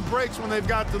pump the brakes when they've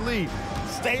got the lead.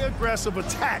 Stay aggressive,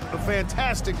 attack, a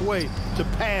fantastic way to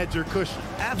pad your cushion.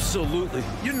 Absolutely.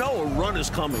 You know a run is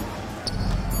coming.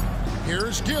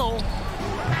 Here's Gill,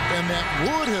 and that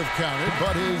would have counted,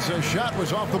 but his shot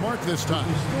was off the mark this time.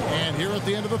 And here at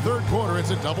the end of the third quarter, it's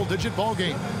a double-digit ball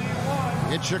game.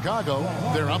 It's Chicago.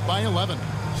 They're up by 11.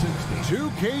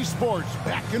 2K Sports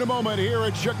back in a moment here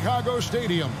at Chicago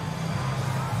Stadium.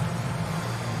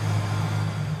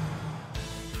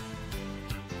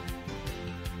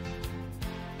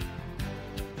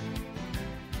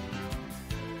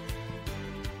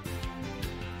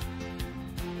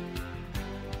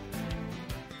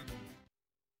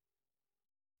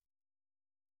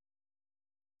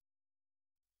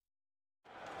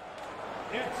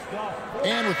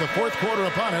 And with the fourth quarter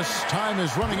upon us, time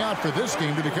is running out for this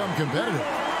game to become competitive.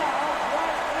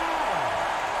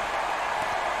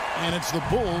 And it's the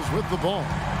Bulls with the ball.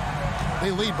 They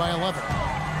lead by 11.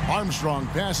 Armstrong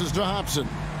passes to Hobson.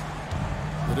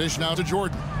 The dish now to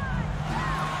Jordan.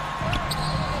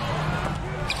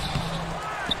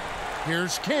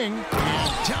 Here's King,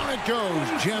 and down it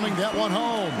goes, jamming that one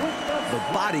home.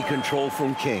 The body control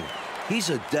from King. He's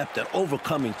adept at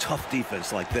overcoming tough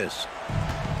defense like this.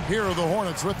 Here are the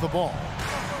Hornets with the ball.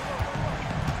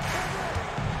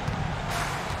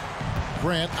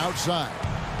 Grant outside.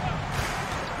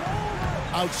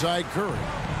 Outside Curry.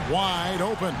 Wide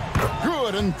open.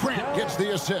 Good, and Grant gets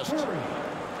the assist.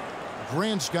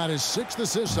 Grant's got his 6th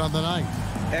assist on the night.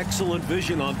 Excellent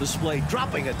vision on display,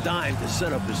 dropping a dime to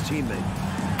set up his teammate.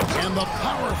 And the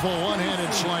powerful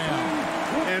one-handed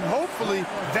slam. and hopefully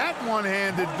that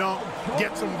one-handed dunk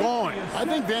gets him going. I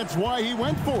think that's why he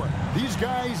went for it. These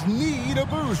guys need a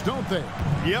boost, don't they?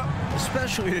 Yep.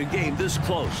 Especially in a game this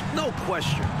close. No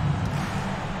question.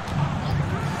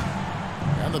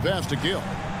 And the pass to Gill.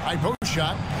 High post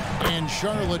shot. And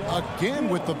Charlotte again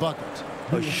with the bucket.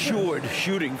 Assured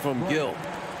shooting from Gill.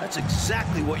 That's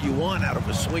exactly what you want out of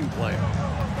a swing player.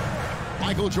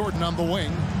 Michael Jordan on the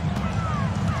wing.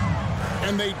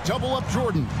 And they double up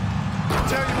Jordan.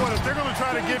 Tell you what, if they're going to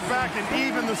try to get back and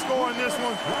even the score in this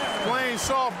one, playing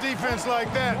soft defense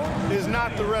like that is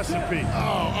not the recipe.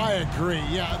 Oh, I agree.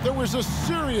 Yeah, there was a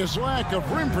serious lack of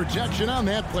rim protection on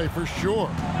that play for sure.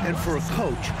 And for a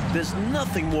coach, there's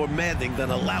nothing more maddening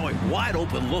than allowing wide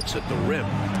open looks at the rim.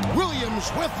 Williams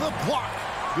with the block.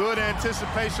 Good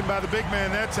anticipation by the big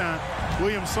man that time.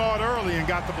 Williams saw it early and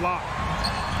got the block.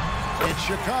 It's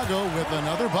Chicago with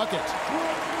another bucket.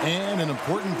 And an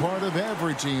important part of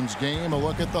every team's game, a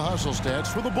look at the hustle stats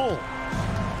for the Bulls.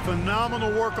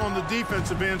 Phenomenal work on the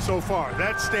defensive end so far.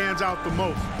 That stands out the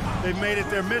most. They've made it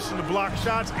their mission to block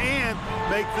shots and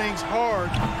make things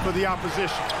hard for the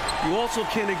opposition. You also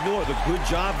can't ignore the good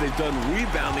job they've done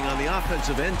rebounding on the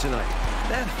offensive end tonight.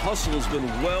 That hustle has been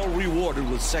well rewarded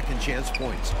with second chance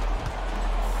points.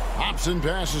 Hobson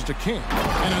passes to King.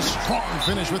 And a strong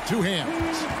finish with two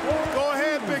hands. Go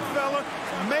ahead, big fella.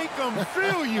 Make them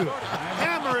feel you.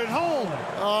 Hammer it home.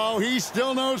 Oh, he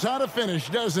still knows how to finish,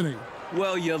 doesn't he?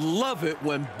 Well, you love it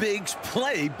when bigs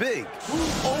play big.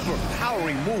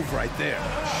 Overpowering move right there.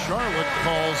 Charlotte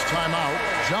calls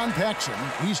timeout. John Paxson,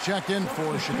 he's checked in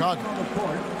for Chicago.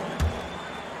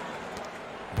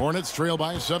 Hornets trail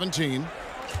by 17.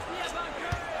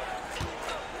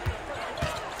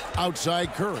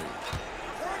 Outside Curry.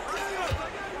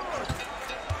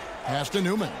 Pass to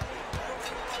Newman.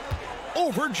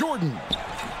 Over Jordan.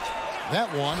 That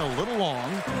one a little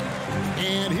long.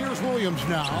 And here's Williams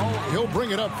now. He'll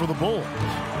bring it up for the Bulls.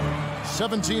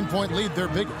 17-point lead, their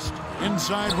biggest.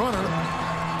 Inside runner.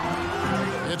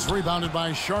 It's rebounded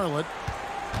by Charlotte.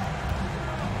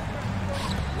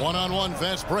 One-on-one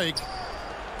fast break.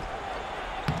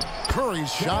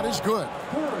 Curry's shot is good.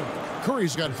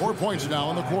 Curry's got 4 points now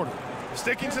in the quarter.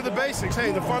 Sticking to the basics.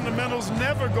 Hey, the fundamentals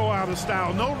never go out of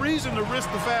style. No reason to risk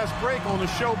the fast break on a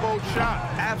showboat shot.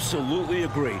 Absolutely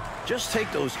agree. Just take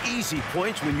those easy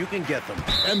points when you can get them.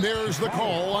 And there's the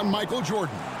call on Michael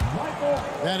Jordan.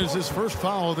 That is his first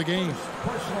foul of the game.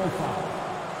 Personal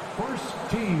foul.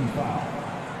 First team foul.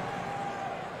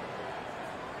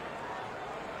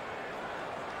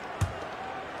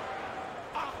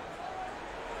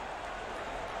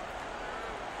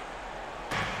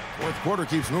 Fourth quarter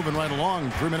keeps moving right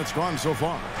along. 3 minutes gone so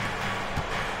far.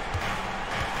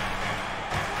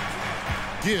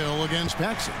 Gill against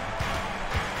Paxson.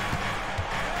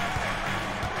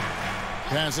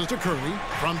 Passes to Curry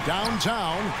from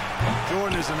downtown.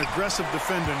 Jordan is an aggressive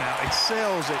defender now.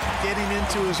 Excels at getting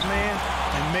into his man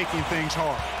and making things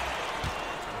hard.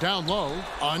 Down low,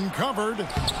 uncovered.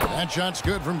 That shot's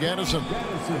good from Gaddison.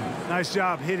 Nice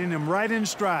job hitting him right in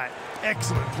stride.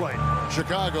 Excellent play.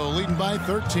 Chicago leading by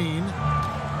 13.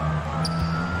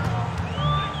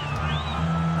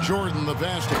 Jordan the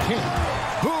pass to King.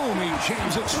 Boom, he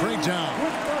jams it straight down.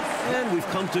 And we've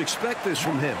come to expect this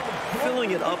from him. Filling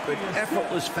it up in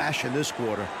effortless fashion this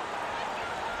quarter.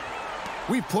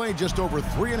 We've played just over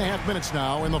 3.5 minutes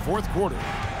now in the fourth quarter.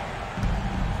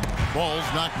 Ball's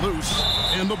knocked loose,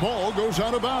 and the ball goes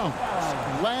out of bounds.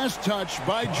 Last touch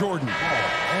by Jordan.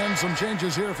 And some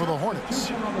changes here for the Hornets.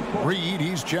 Reed,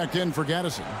 he's checked in for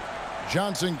Gaddison.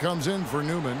 Johnson comes in for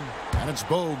Newman, and it's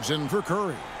Bogues in for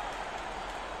Curry.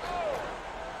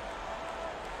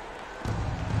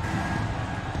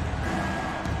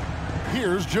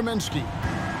 Here's Jaminsky.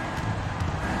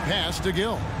 Pass to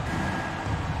Gill.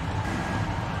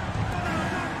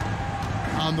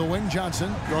 On the wing,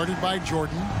 Johnson, guarded by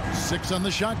Jordan. 6 on the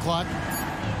shot clock.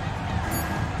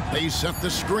 They set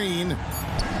the screen.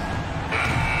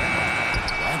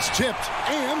 That's tipped,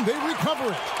 and they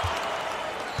recover it.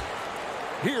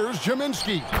 Here's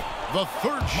Jaminsky. The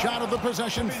third shot of the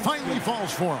possession finally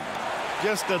falls for him.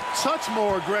 Just a touch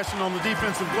more aggression on the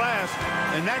defensive glass,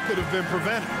 and that could have been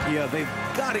prevented. Yeah, they've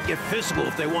got to get physical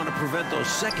if they want to prevent those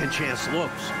second chance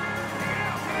looks.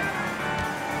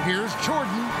 Here's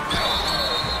Jordan.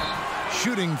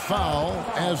 Shooting foul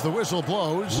as the whistle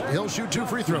blows. He'll shoot 2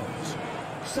 free throws.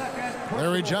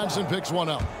 Larry Johnson picks one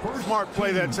up. Smart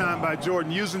play that time by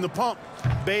Jordan, using the pump,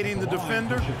 baiting the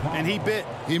defender, and he bit.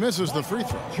 He misses the free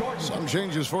throw. Some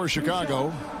changes for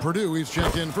Chicago. Purdue, he's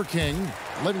checked in for King.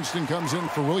 Livingston comes in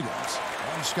for Williams.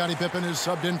 And Scottie Pippen is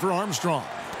subbed in for Armstrong.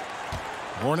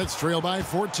 Hornets trail by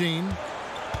 14.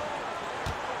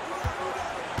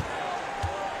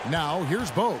 Now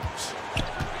here's Bogues.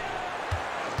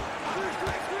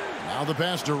 Now the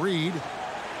pass to Reed.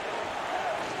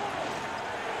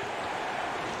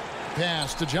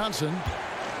 Pass to Johnson.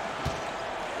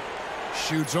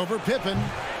 Shoots over Pippen.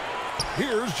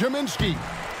 Here's Jaminski.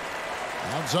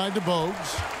 Outside to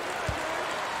Bogues.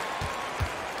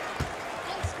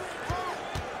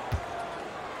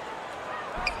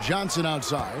 Johnson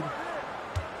outside.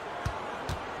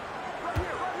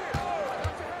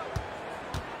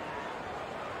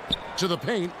 To the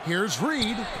paint. Here's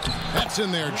Reed. That's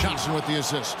in there. Johnson with the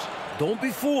assist. Don't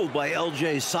be fooled by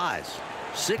LJ's size.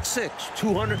 6'6",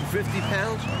 250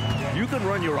 pounds. You can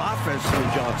run your offense through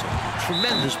Johnson.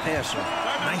 Tremendous passer.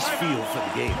 Nice feel for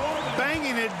the game.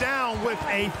 Banging it down with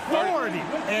authority.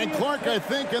 And Clark, I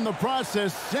think, in the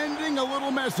process, sending a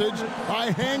little message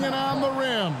by hanging on the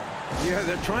rim. Yeah,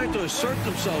 they're trying to assert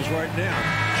themselves right now.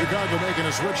 Chicago making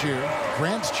a switch here.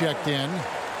 Grant's checked in.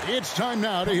 It's time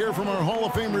now to hear from our Hall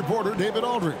of Fame reporter, David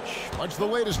Aldridge. What's the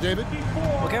latest, David?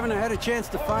 Well, Kevin, I had a chance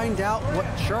to find out what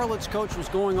Charlotte's coach was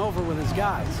going over with his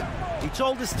guys. He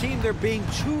told his team they're being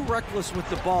too reckless with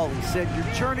the ball. He said,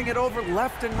 you're turning it over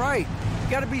left and right.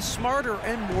 You got to be smarter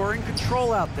and more in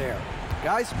control out there.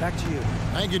 Guys, back to you.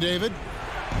 Thank you, David.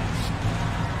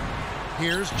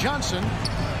 Here's Johnson.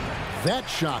 That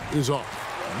shot is off.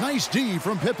 Nice D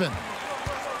from Pippen.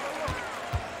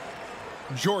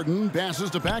 Jordan passes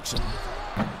to Paxson.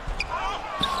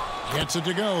 Gets it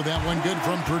to go. That one good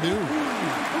from Purdue.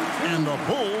 And the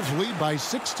Bulls lead by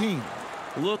 16.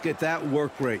 Look at that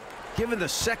work rate. Given the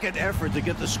second effort to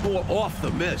get the score off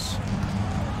the miss.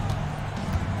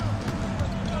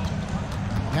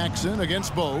 Paxson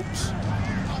against Bogues.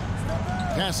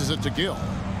 Passes it to Gill.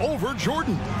 Over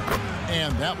Jordan.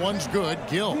 And that one's good.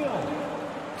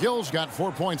 Gill's got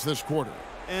 4 points this quarter.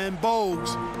 And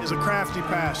Bogues is a crafty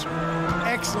passer.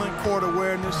 Excellent court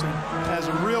awareness and has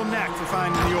a real knack for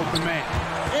finding the open man.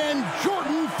 And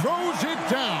Jordan throws it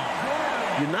down.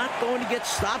 You're not going to get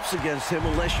stops against him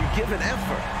unless you give an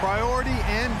effort. Priority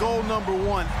and goal number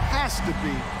one has to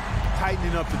be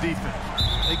tightening up the defense.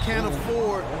 They can't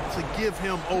afford to give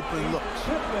him open looks.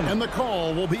 And the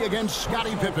call will be against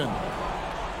Scottie Pippen.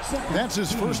 That's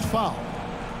his first foul.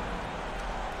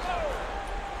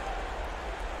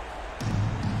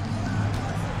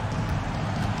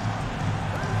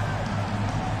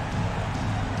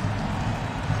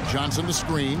 Johnson the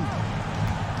screen.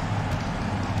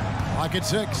 Clock at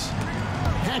 6.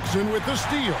 Paxson with the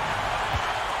steal.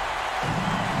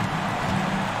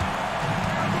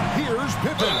 Here's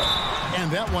Pippen.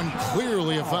 And that one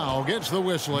clearly a foul. Gets the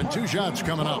whistle and 2 shots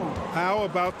coming up. How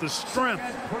about the strength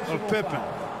of Pippen?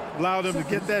 Allowed him to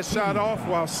get that shot off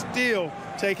while still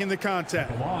taking the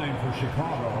contact. The line for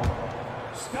Chicago,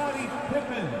 Scottie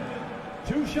Pippen.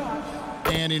 2 shots.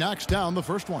 And he knocks down the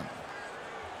first one.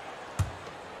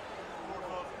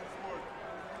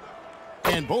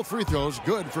 And both free throws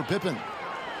good for Pippen.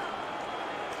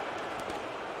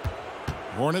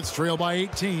 Hornets trail by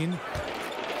 18.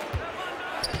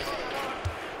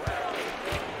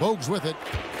 Bogues with it.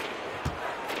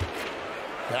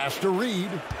 Pass to Reed.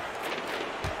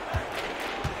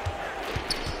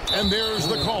 And there's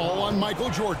the call on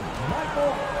Michael Jordan.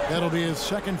 That'll be his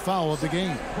second foul of the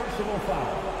game. Personal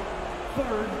foul.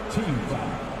 3rd team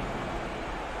foul.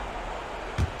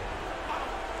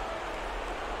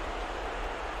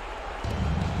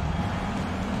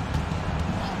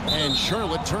 And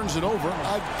Charlotte turns it over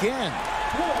again.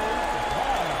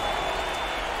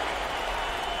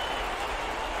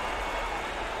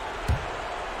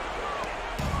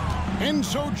 And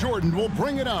so Jordan will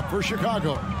bring it up for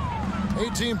Chicago.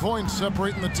 18 points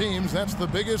separating the teams. That's the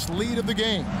biggest lead of the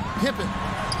game. Pippen.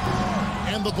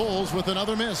 And the Bulls with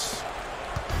another miss.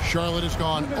 Charlotte has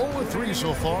gone 0-3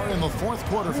 so far in the 4th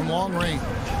quarter from long range.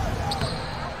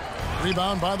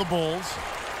 Rebound by the Bulls.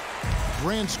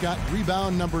 Grant's got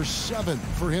rebound number 7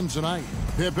 for him tonight.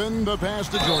 Pippen, the pass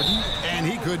to Jordan, and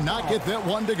he could not get that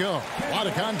one to go. A lot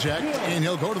of contact, and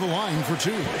he'll go to the line for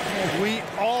 2. We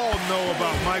all know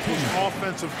about Michael's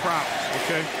offensive prowess,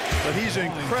 okay? But he's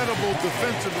incredible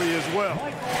defensively as well.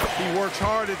 He works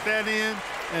hard at that end,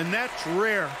 and that's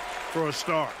rare for a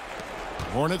star.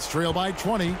 Hornets trail by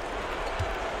 20.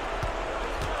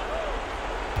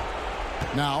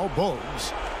 Now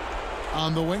Bogues.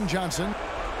 On the wing, Johnson.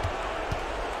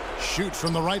 Shoots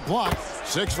from the right block.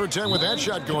 6 for 10 with that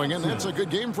shot going in. That's a good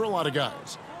game for a lot of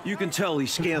guys. You can tell he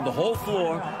scanned the whole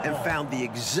floor and found the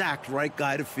exact right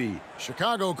guy to feed.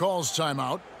 Chicago calls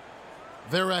timeout.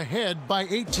 They're ahead by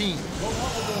 18.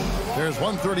 There's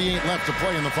 1:38 left to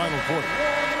play in the final quarter.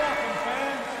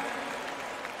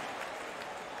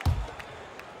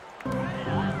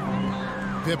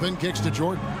 Pippen kicks to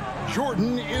Jordan.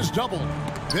 Jordan is doubled.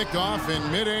 Picked off in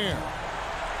midair.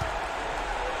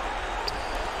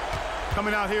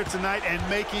 Coming out here tonight and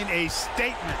making a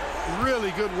statement.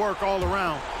 Really good work all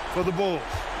around for the Bulls.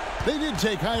 They did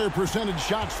take higher percentage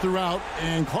shots throughout,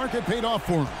 and Clark had paid off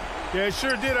for him. Yeah, it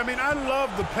sure did. I mean, I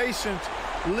love the patience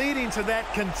leading to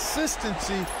that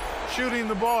consistency shooting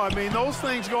the ball. I mean, those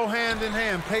things go hand in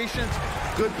hand. Patience,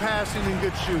 good passing, and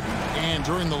good shooting. And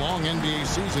during the long NBA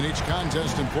season, each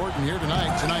contest important here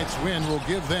tonight. Tonight's win will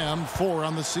give them 4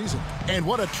 on the season. And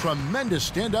what a tremendous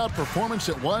standout performance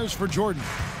it was for Jordan.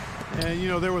 And, you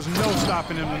know, there was no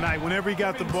stopping him tonight. Whenever he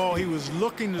got the ball, he was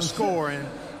looking to score, and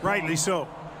rightly so.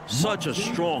 Such a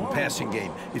strong passing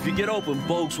game. If you get open,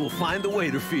 Bogues will find a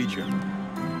way to feed you.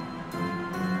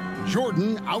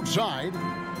 Jordan outside.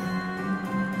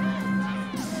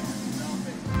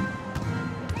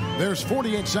 There's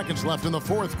 48 seconds left in the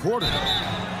fourth quarter.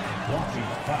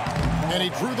 And he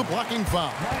drew the blocking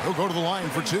foul. He'll go to the line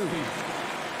for 2.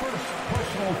 First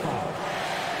personal foul.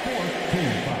 Fourth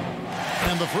team foul.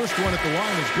 And the first one at the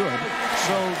line is good.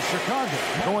 So Chicago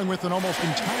going with an almost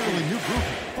entirely new group.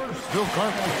 Bill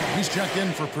Carter, he's checked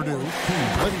in for Purdue.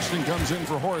 Livingston comes in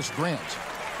for Horace Grant.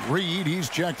 Reed, he's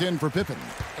checked in for Pippen.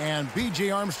 And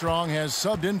B.J. Armstrong has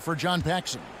subbed in for John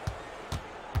Paxson.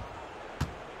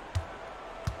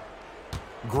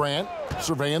 Grant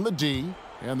surveying the D.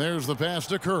 And there's the pass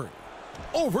to Curry.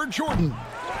 Over Jordan.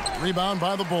 Rebound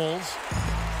by the Bulls.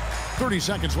 30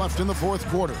 seconds left in the fourth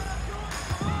quarter.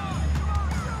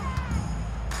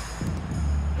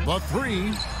 The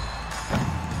 3.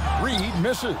 Reed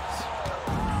misses.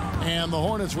 And the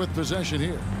Hornets with possession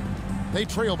here. They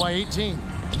trail by 18.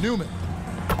 Newman.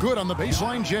 Good on the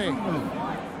baseline, Jay.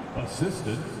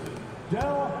 Assistant,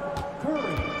 Del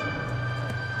Curry.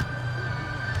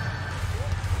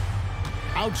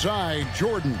 Outside,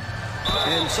 Jordan.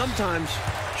 And sometimes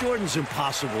Jordan's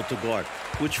impossible to guard,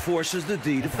 which forces the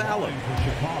D to foul him.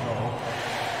 Chicago,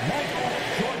 Michael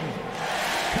Jordan.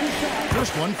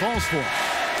 First one falls for him.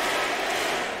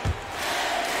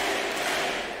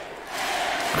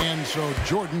 And so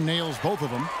Jordan nails both of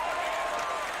them.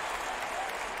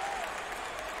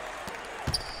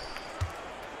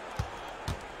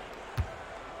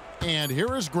 And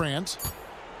here is Grant.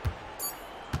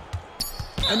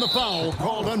 And the foul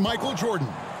called on Michael Jordan.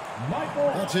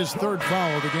 That's his third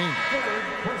foul of the game. Third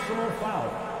personal foul.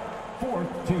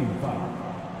 Fourth team foul.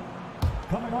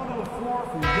 Coming onto the floor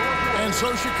for your... And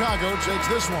so Chicago takes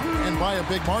this one, and by a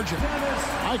big margin.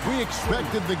 Like we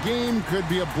expected, the game could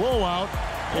be a blowout,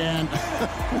 and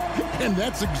and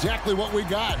that's exactly what we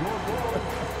got.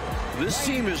 This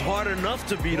team is hard enough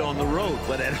to beat on the road,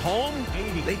 but at home,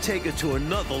 they take it to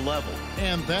another level.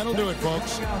 And that'll do it,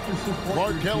 folks.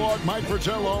 Bart Kellogg, Mike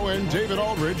Fratello, and David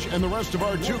Aldridge, and the rest of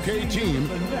our 2K team.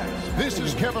 This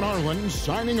is Kevin Harlan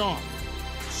signing off.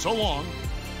 So long.